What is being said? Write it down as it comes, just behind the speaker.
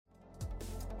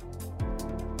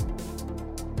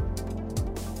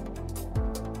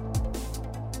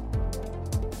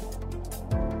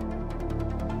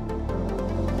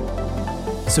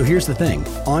So here's the thing,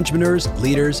 entrepreneurs,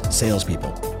 leaders,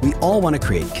 salespeople, we all want to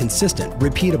create consistent,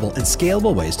 repeatable, and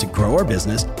scalable ways to grow our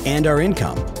business and our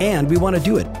income. And we want to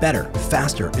do it better,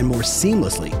 faster, and more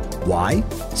seamlessly. Why?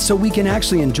 So we can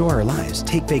actually enjoy our lives,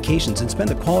 take vacations, and spend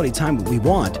the quality time we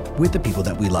want with the people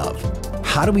that we love.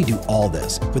 How do we do all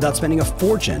this without spending a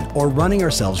fortune or running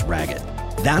ourselves ragged?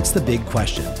 That's the big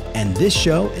question, and this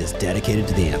show is dedicated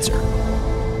to the answer.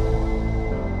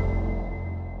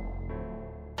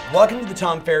 Welcome to the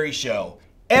Tom Ferry Show.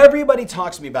 Everybody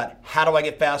talks to me about how do I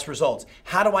get fast results?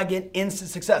 How do I get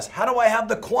instant success? How do I have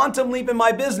the quantum leap in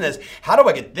my business? How do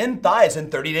I get thin thighs in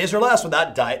 30 days or less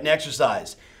without diet and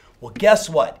exercise? Well, guess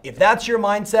what? If that's your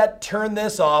mindset, turn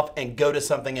this off and go to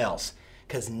something else,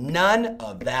 because none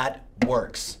of that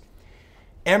works.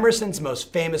 Emerson's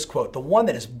most famous quote, the one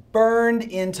that is burned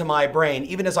into my brain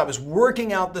even as I was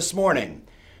working out this morning,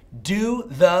 do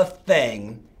the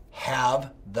thing,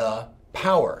 have the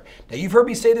power. Now, you've heard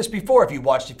me say this before if you've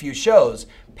watched a few shows.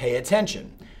 Pay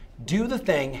attention. Do the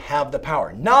thing, have the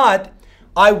power. Not,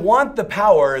 I want the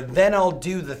power, then I'll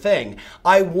do the thing.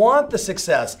 I want the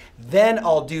success, then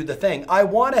I'll do the thing. I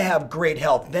want to have great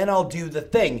health, then I'll do the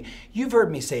thing. You've heard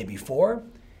me say before,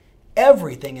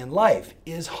 everything in life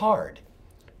is hard.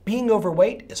 Being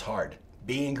overweight is hard.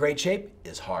 Being in great shape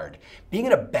is hard. Being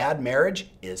in a bad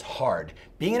marriage is hard.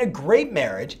 Being in a great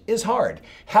marriage is hard.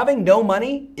 Having no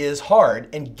money is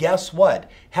hard. And guess what?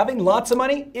 Having lots of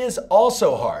money is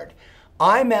also hard.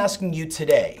 I'm asking you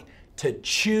today to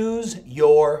choose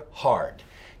your hard.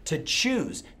 To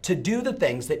choose to do the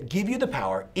things that give you the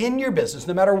power in your business,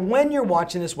 no matter when you're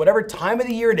watching this, whatever time of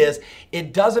the year it is,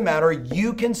 it doesn't matter.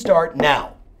 You can start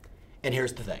now. And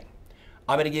here's the thing.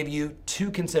 I'm going to give you two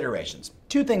considerations,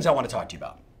 two things I want to talk to you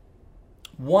about.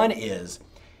 One is,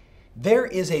 there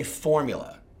is a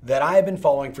formula that I have been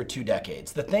following for 2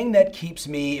 decades. The thing that keeps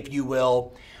me, if you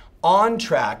will, on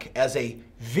track as a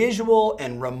visual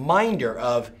and reminder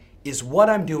of, is what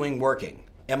I'm doing working?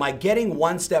 Am I getting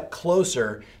one step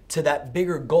closer to that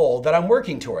bigger goal that I'm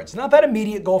working towards? Not that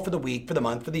immediate goal for the week, for the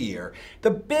month, for the year,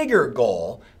 the bigger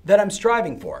goal that I'm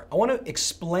striving for. I want to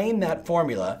explain that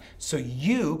formula so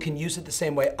you can use it the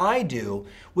same way I do,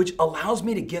 which allows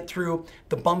me to get through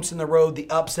the bumps in the road, the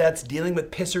upsets, dealing with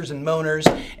pissers and moaners,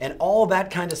 and all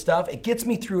that kind of stuff. It gets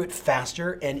me through it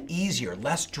faster and easier,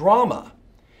 less drama.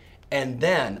 And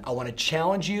then I want to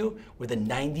challenge you with a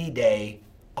 90-day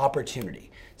opportunity.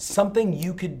 Something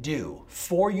you could do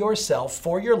for yourself,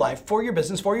 for your life, for your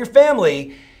business, for your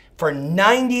family, for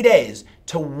 90 days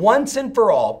to once and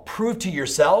for all prove to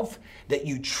yourself that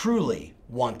you truly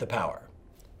want the power.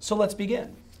 So let's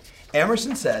begin.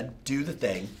 Emerson said, do the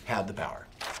thing, have the power.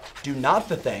 Do not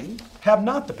the thing, have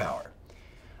not the power.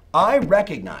 I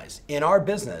recognize in our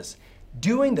business,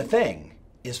 doing the thing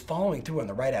is following through on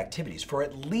the right activities for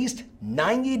at least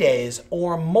 90 days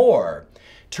or more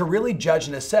to really judge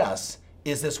and assess,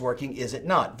 is this working, is it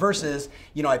not? Versus,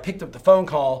 I picked up the phone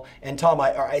call and Tom,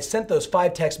 I sent those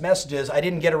 5 text messages, I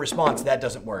didn't get a response, that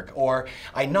doesn't work. Or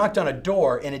I knocked on a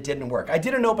door and it didn't work. I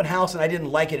did an open house and I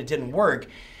didn't like it, it didn't work.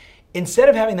 Instead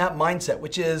of having that mindset,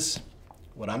 which is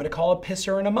what I'm gonna call a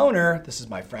pisser and a moaner, this is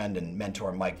my friend and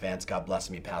mentor Mike Vance, God bless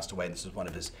him, he passed away, this is one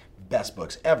of his best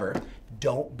books ever,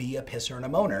 Don't Be a Pisser and a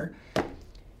Moaner.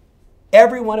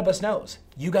 Every one of us knows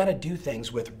you gotta do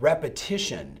things with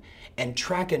repetition and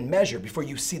track and measure before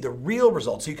you see the real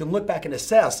results. So you can look back and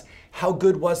assess, how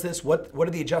good was this? What are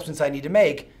the adjustments I need to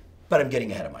make? But I'm getting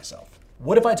ahead of myself.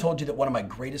 What if I told you that one of my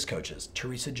greatest coaches,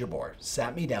 Teresa Jabor,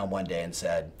 sat me down one day and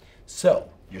said, so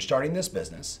you're starting this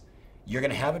business. You're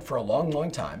gonna have it for a long,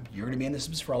 long time. You're gonna be in this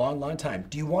business for a long, long time.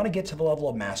 Do you wanna get to the level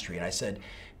of mastery? And I said,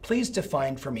 please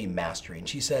define for me mastery. And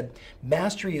she said,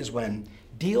 mastery is when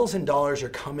deals and dollars are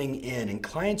coming in and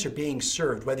clients are being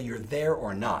served, whether you're there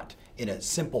or not, in a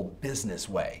simple business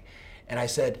way. And I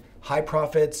said, high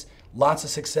profits, lots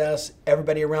of success,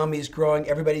 everybody around me is growing,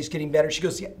 everybody's getting better. She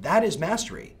goes, yeah, that is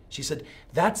mastery. She said,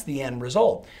 that's the end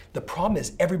result. The problem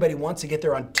is everybody wants to get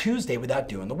there on Tuesday without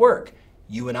doing the work.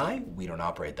 You and I, we don't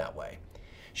operate that way.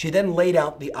 She then laid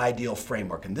out the ideal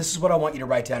framework, and this is what I want you to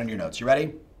write down in your notes. You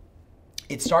ready?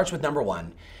 It starts with number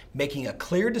 1, making a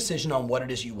clear decision on what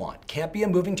it is you want. Can't be a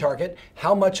moving target.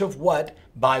 How much of what,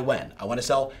 by when? I want to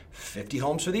sell 50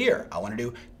 homes for the year. I want to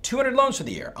do 200 loans for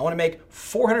the year. I want to make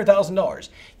 $400,000.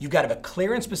 You've got to have a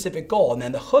clear and specific goal. And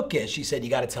then the hook is, she said, you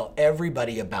got to tell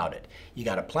everybody about it. You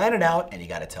got to plan it out and you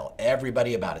got to tell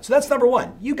everybody about it. So that's number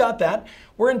 1. You got that.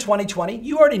 We're in 2020.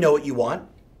 You already know what you want.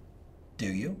 Do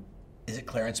you? Is it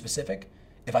clear and specific?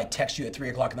 If I text you at 3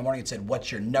 o'clock in the morning and said,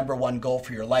 what's your number 1 goal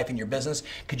for your life and your business?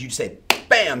 Could you say,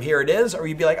 bam, here it is? Or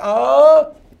you'd be like,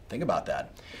 oh, think about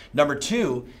that. Number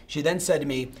 2, she then said to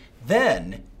me,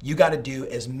 Then you got to do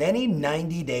as many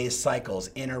 90-day cycles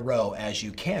in a row as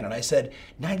you can. And I said,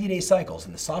 90-day cycles.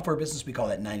 In the software business, we call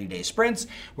that 90-day sprints,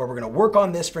 where we're going to work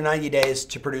on this for 90 days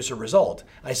to produce a result.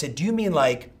 I said, do you mean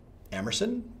like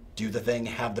Emerson? Do the thing,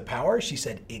 have the power? She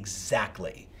said,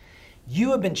 exactly.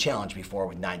 You have been challenged before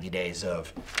with 90 days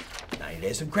of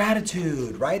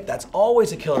gratitude, right? That's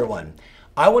always a killer one.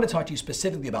 I want to talk to you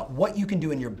specifically about what you can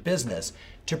do in your business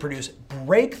to produce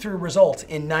breakthrough results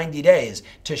in 90 days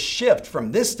to shift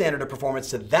from this standard of performance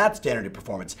to that standard of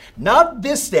performance. Not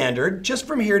this standard, just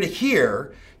from here to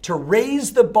here, to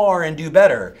raise the bar and do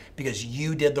better because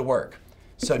you did the work.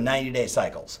 So 90-day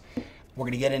cycles. We're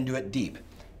going to get into it deep.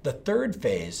 The third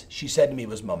phase, she said to me,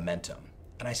 was momentum.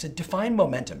 And I said, define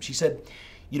momentum. She said,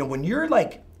 you know, when you're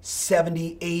like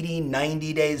 70, 80,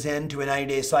 90 days into a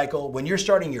 90-day cycle, when you're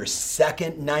starting your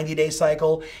second 90-day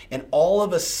cycle, and all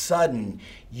of a sudden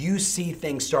you see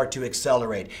things start to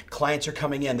accelerate. Clients are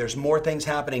coming in, there's more things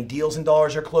happening, deals and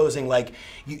dollars are closing, like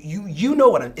you know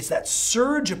what, it's that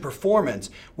surge of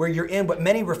performance where you're in what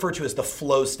many refer to as the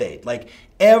flow state. Like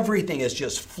everything is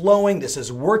just flowing, this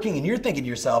is working, and you're thinking to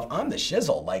yourself, I'm the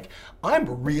shizzle, like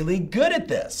I'm really good at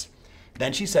this.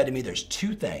 Then she said to me, there's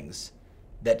two things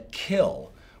that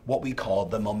kill what we call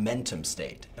the momentum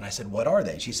state. And I said, what are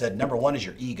they? She said, number one is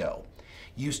your ego.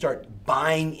 You start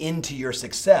buying into your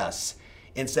success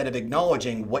instead of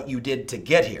acknowledging what you did to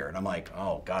get here. And I'm like,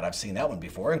 oh God, I've seen that one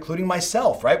before, including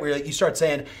myself, right? Where you start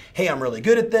saying, hey, I'm really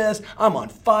good at this, I'm on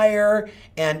fire.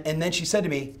 And then she said to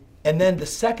me, and then the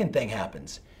second thing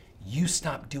happens, you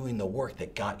stop doing the work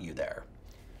that got you there.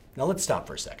 Now let's stop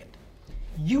for a second.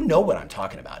 You know what I'm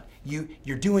talking about.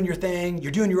 You're doing your thing,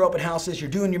 you're doing your open houses, you're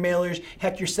doing your mailers,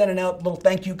 heck, you're sending out little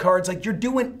thank you cards, like you're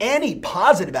doing any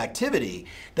positive activity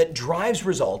that drives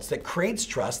results, that creates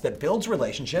trust, that builds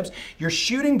relationships. You're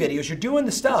shooting videos, you're doing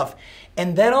the stuff,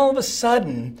 and then all of a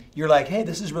sudden, you're like, hey,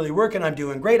 this is really working, I'm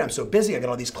doing great, I'm so busy, I got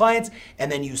all these clients,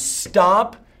 and then you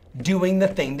stop doing the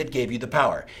thing that gave you the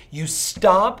power. You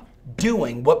stop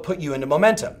doing what put you into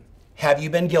momentum. Have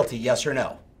you been guilty, yes or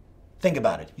no? Think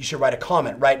about it. You should write a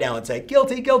comment right now and say,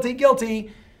 guilty, guilty,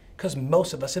 guilty, because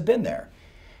most of us have been there.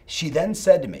 She then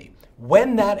said to me,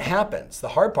 when that happens, the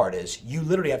hard part is you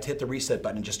literally have to hit the reset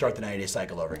button and just start the 90-day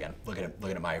cycle over again. Looking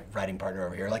at my writing partner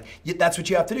over here. Like, that's what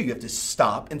you have to do. You have to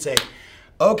stop and say,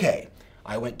 okay,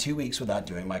 I went 2 weeks without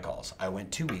doing my calls. I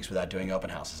went 2 weeks without doing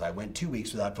open houses. I went 2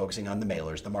 weeks without focusing on the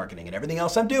mailers, the marketing, and everything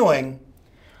else I'm doing.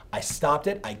 I stopped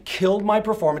it. I killed my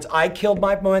performance. I killed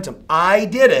my momentum. I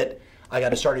did it. I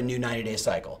got to start a new 90-day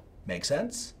cycle. Make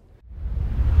sense?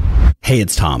 Hey,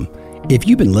 it's Tom. If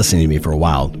you've been listening to me for a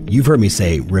while, you've heard me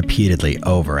say repeatedly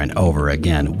over and over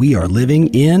again, we are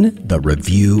living in the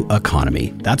review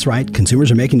economy. That's right.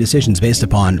 Consumers are making decisions based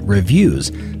upon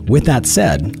reviews. With that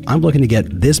said, I'm looking to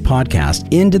get this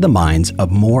podcast into the minds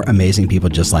of more amazing people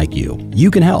just like you.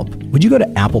 You can help. Would you go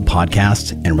to Apple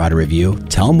Podcasts and write a review?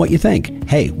 Tell them what you think.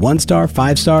 Hey, 1 star,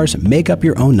 5 stars, make up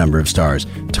your own number of stars.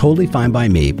 Totally fine by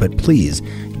me, but please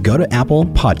go to Apple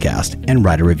Podcast and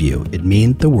write a review. It'd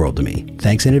mean the world to me.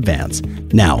 Thanks in advance.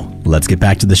 Now, let's get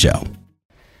back to the show.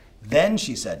 Then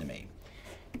she said to me,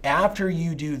 after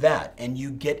you do that and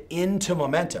you get into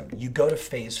momentum, you go to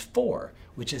phase 4,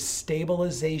 which is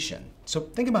stabilization. So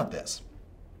think about this.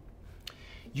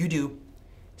 You do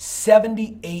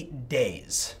 78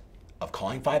 days of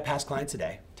calling 5 past clients a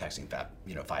day, texting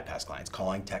 5 past clients,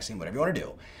 calling, texting, whatever you want to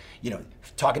do.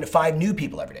 Talking to 5 new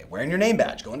people every day, wearing your name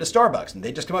badge, going to Starbucks, and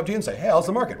they just come up to you and say, hey, how's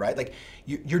the market, right? Like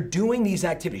you're doing these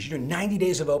activities. You do 90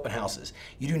 days of open houses.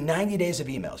 You do 90 days of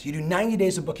emails. You do 90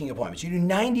 days of booking appointments. You do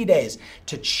 90 days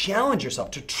to challenge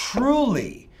yourself, to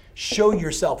truly show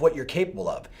yourself what you're capable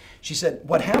of. She said,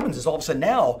 what happens is all of a sudden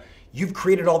now, you've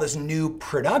created all this new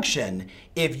production.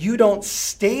 If you don't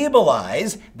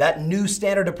stabilize that new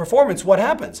standard of performance, what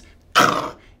happens?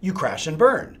 You crash and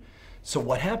burn. So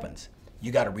what happens?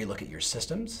 You got to relook at your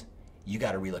systems. You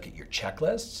got to relook at your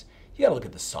checklists. You got to look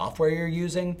at the software you're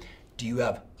using. Do you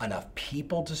have enough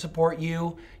people to support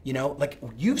you? Like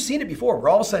you've seen it before where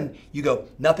all of a sudden you go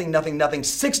nothing, nothing, nothing,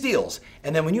 6 deals.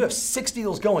 And then when you have 6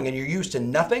 deals going and you're used to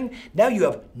nothing, now you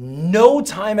have no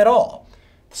time at all.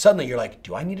 Suddenly you're like,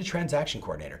 do I need a transaction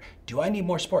coordinator? Do I need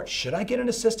more support? Should I get an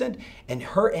assistant? And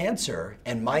her answer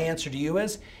and my answer to you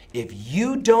is, if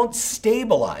you don't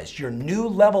stabilize your new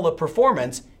level of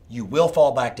performance, you will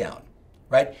fall back down,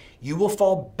 right? You will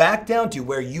fall back down to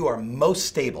where you are most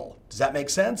stable. Does that make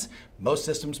sense? Most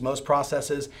systems, most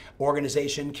processes,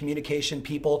 organization, communication,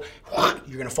 people,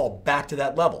 you're gonna fall back to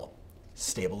that level.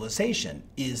 Stabilization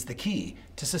is the key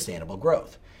to sustainable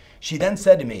growth. She then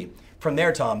said to me, from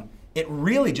there, Tom, it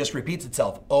really just repeats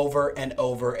itself over and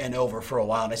over and over for a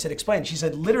while. And I said, explain. She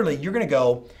said, literally, you're going to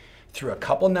go through a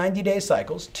couple 90-day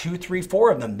cycles, 2, 3,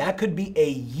 4 of them. That could be a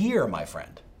year, my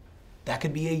friend. That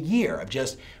could be a year of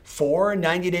just 4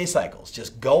 90-day cycles,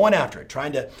 just going after it,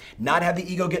 trying to not have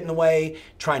the ego get in the way,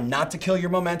 trying not to kill your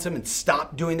momentum and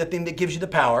stop doing the thing that gives you the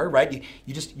power, right?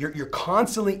 You're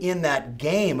constantly in that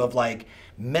game of like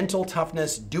mental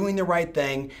toughness, doing the right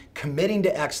thing, committing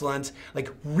to excellence, like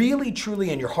really,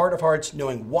 truly in your heart of hearts,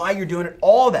 knowing why you're doing it,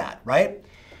 all that, right?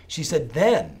 She said,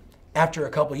 then after a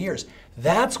couple of years,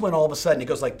 that's when all of a sudden it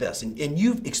goes like this. And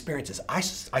you've experienced this. I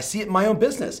see it in my own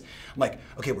business. I'm like,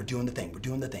 okay, we're doing the thing, we're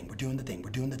doing the thing, we're doing the thing, we're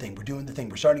doing the thing, we're doing the thing.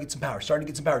 We're starting to get some power, starting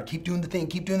to get some power. Keep doing the thing,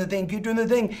 keep doing the thing, keep doing the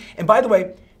thing. And by the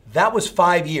way, that was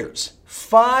 5 years.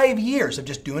 5 years of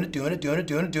just doing it.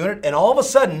 And all of a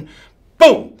sudden,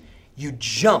 boom, you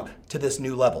jump to this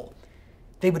new level.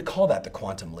 They would call that the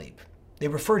quantum leap. They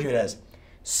refer to it as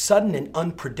sudden and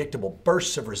unpredictable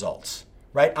bursts of results.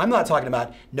 Right? I'm not talking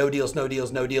about no deals,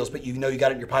 but you know you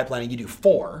got it in your pipeline and you do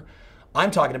 4. I'm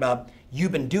talking about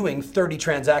you've been doing 30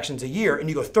 transactions a year and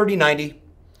you go 30, 90,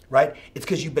 right? It's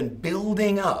because you've been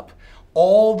building up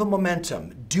all the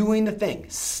momentum, doing the thing,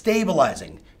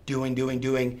 stabilizing, doing,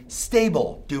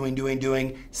 stable,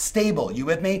 doing, stable. You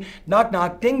with me? Knock,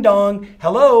 knock, ding dong,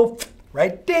 hello,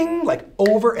 right? Ding, like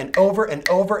over and over and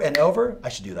over and over. I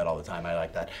should do that all the time. I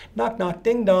like that. Knock, knock,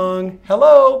 ding dong,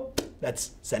 hello.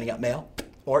 That's sending out mail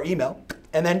or email.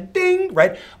 And then ding,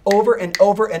 right? Over and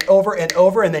over and over and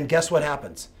over. And then guess what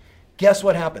happens? Guess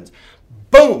what happens?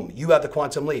 Boom, you have the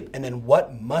quantum leap. And then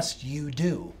what must you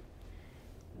do?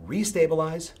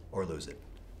 Restabilize or lose it.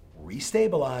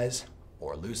 Restabilize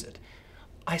or lose it.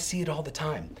 I see it all the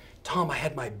time. Tom, I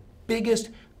had my biggest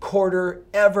quarter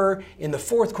ever in the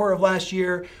 4th quarter of last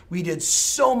year. We did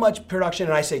so much production.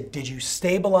 And I say, did you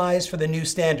stabilize for the new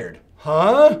standard?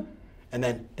 Huh? And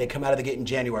then they come out of the gate in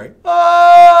January.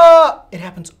 Ah! It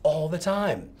happens all the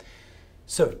time.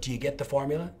 So do you get the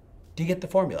formula? Do you get the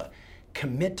formula?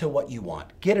 Commit to what you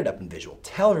want. Get it up in visual.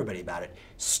 Tell everybody about it.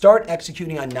 Start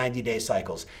executing on 90-day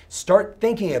cycles. Start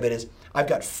thinking of it as, I've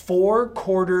got 4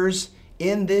 quarters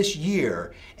in this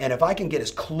year, and if I can get as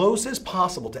close as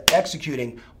possible to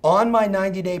executing on my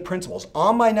 90-day principles,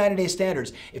 on my 90-day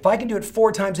standards, if I can do it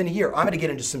 4 times in a year, I'm gonna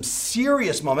get into some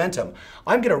serious momentum.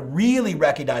 I'm gonna really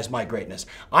recognize my greatness.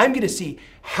 I'm gonna see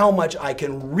how much I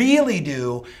can really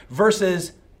do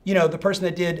versus, you know, the person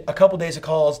that did a couple days of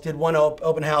calls, did 1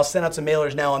 open house, sent out some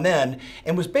mailers now and then,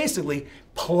 and was basically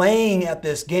playing at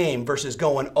this game versus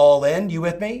going all in. You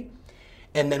with me?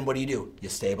 And then what do? You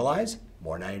stabilize.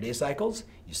 More 90-day cycles,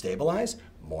 you stabilize.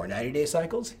 More 90-day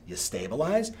cycles, you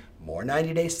stabilize. More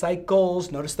 90-day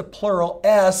cycles, notice the plural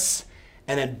S,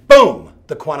 and then boom,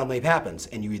 the quantum leap happens.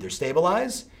 And you either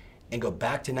stabilize and go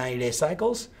back to 90-day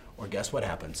cycles, or guess what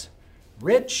happens?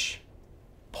 Rich,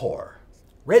 poor.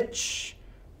 Rich,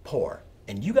 poor.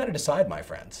 And you got to decide, my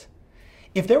friends.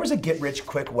 If there was a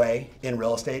get-rich-quick way in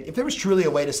real estate, if there was truly a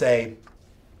way to say,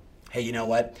 hey, you know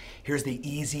what? Here's the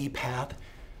easy path.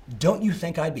 Don't you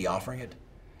think I'd be offering it?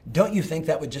 Don't you think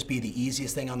that would just be the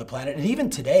easiest thing on the planet? And even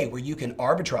today, where you can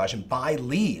arbitrage and buy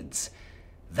leads,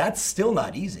 that's still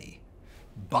not easy.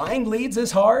 Buying leads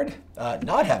is hard.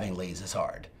 Not having leads is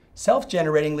hard.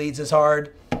 Self-generating leads is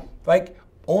hard. Like,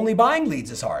 only buying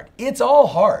leads is hard. It's all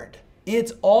hard.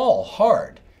 It's all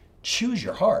hard. Choose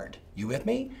your hard. You with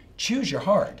me? Choose your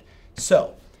hard.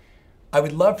 So, I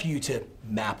would love for you to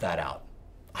map that out.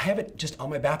 I have it just on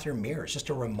my bathroom mirror. It's just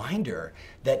a reminder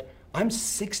that I'm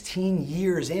 16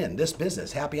 years in this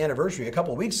business. Happy anniversary a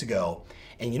couple of weeks ago.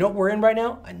 And you know what we're in right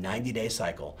now? A 90-day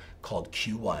cycle called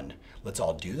Q1. Let's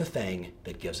all do the thing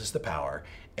that gives us the power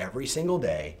every single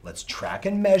day. Let's track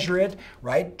and measure it,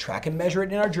 right? Track and measure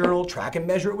it in our journal, track and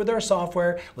measure it with our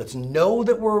software. Let's know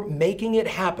that we're making it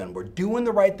happen. We're doing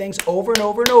the right things over and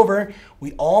over and over.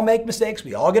 We all make mistakes,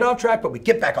 we all get off track, but we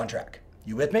get back on track.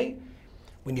 You with me?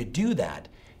 When you do that,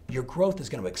 your growth is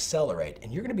going to accelerate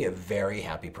and you're going to be a very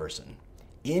happy person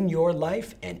in your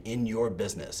life and in your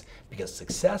business, because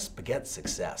success begets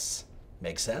success.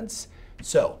 Make sense?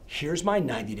 So here's my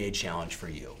 90-day challenge for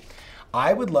you.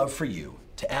 I would love for you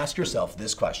to ask yourself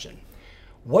this question.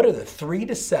 What are the 3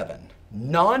 to 7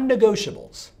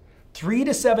 non-negotiables? 3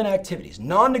 to 7 activities,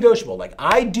 non-negotiable. Like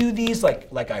I do these,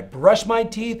 like I brush my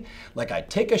teeth, like I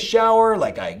take a shower,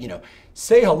 like I,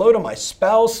 say hello to my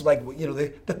spouse, like,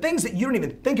 the things that you don't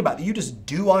even think about, that you just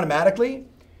do automatically.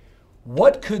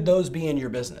 What could those be in your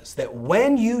business? That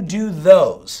when you do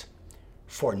those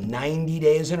for 90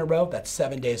 days in a row, that's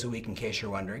 7 days a week in case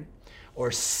you're wondering,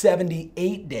 or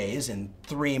 78 days in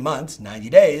 3 months, 90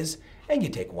 days, and you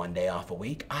take 1 day off a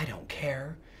week, I don't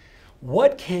care.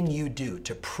 What can you do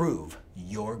to prove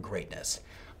your greatness?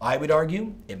 I would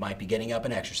argue it might be getting up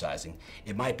and exercising.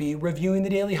 It might be reviewing the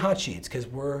daily hot sheets, because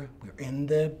we're in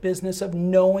the business of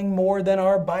knowing more than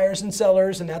our buyers and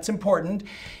sellers, and that's important.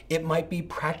 It might be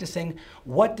practicing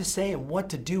what to say and what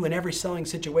to do in every selling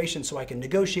situation so I can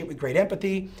negotiate with great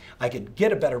empathy. I could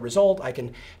get a better result. I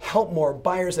can help more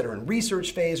buyers that are in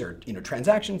research phase or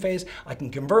transaction phase. I can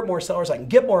convert more sellers. I can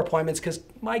get more appointments, because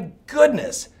my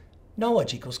goodness,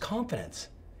 knowledge equals confidence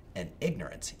and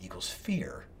ignorance equals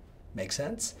fear. Make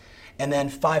sense? And then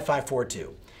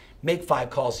 5542. Make 5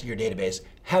 calls to your database,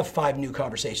 have 5 new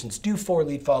conversations, do 4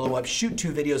 lead follow-ups, shoot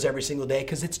 2 videos every single day,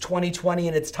 because it's 2020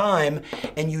 and it's time,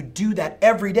 and you do that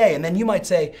every day. And then you might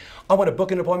say, I want to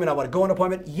book an appointment, I want to go on an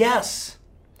appointment. Yes,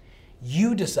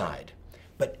 you decide.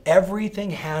 But everything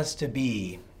has to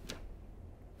be,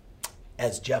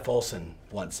 as Jeff Olson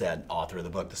once said, author of the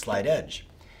book, The Slight Edge,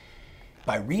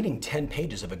 by reading 10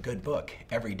 pages of a good book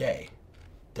every day,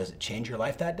 does it change your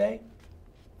life that day?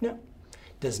 No.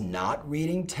 Does not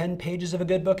reading 10 pages of a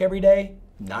good book every day,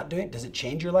 not doing it, does it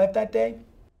change your life that day?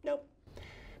 No.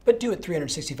 But do it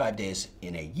 365 days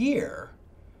in a year.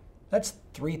 That's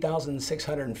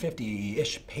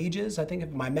 3,650-ish pages, I think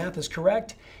if my math is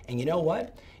correct. And you know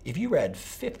what? If you read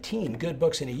 15 good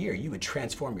books in a year, you would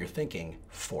transform your thinking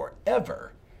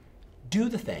forever. Do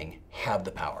the thing, have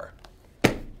the power.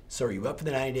 So are you up for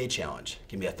the 90-day challenge?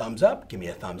 Give me a thumbs up, give me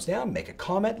a thumbs down, make a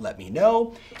comment, let me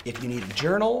know. If you need a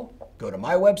journal, go to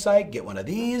my website, get one of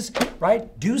these,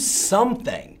 right? Do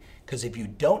something, because if you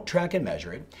don't track and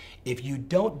measure it, if you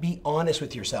don't be honest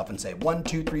with yourself and say 1,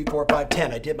 2, 3, 4, 5,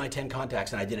 10, I did my 10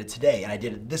 contacts and I did it today and I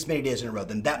did it this many days in a row,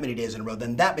 then that many days in a row,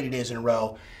 then that many days in a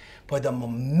row, boy, the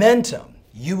momentum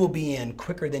you will be in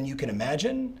quicker than you can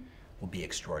imagine will be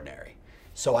extraordinary.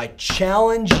 So I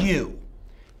challenge you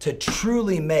to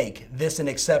truly make this an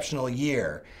exceptional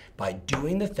year by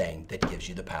doing the thing that gives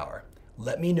you the power.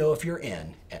 Let me know if you're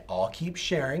in, and I'll keep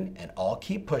sharing and I'll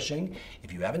keep pushing.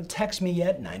 If you haven't texted me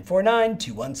yet,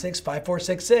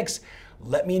 949-216-5466,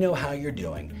 let me know how you're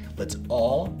doing. Let's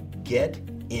all get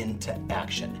into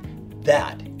action.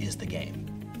 That is the game.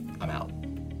 I'm out.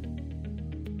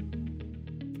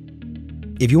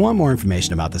 If you want more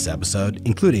information about this episode,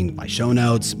 including my show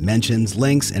notes, mentions,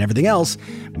 links, and everything else,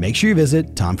 make sure you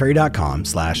visit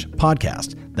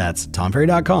tomferry.com/podcast. That's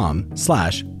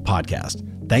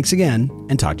tomferry.com/podcast. Thanks again,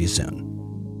 and talk to you soon.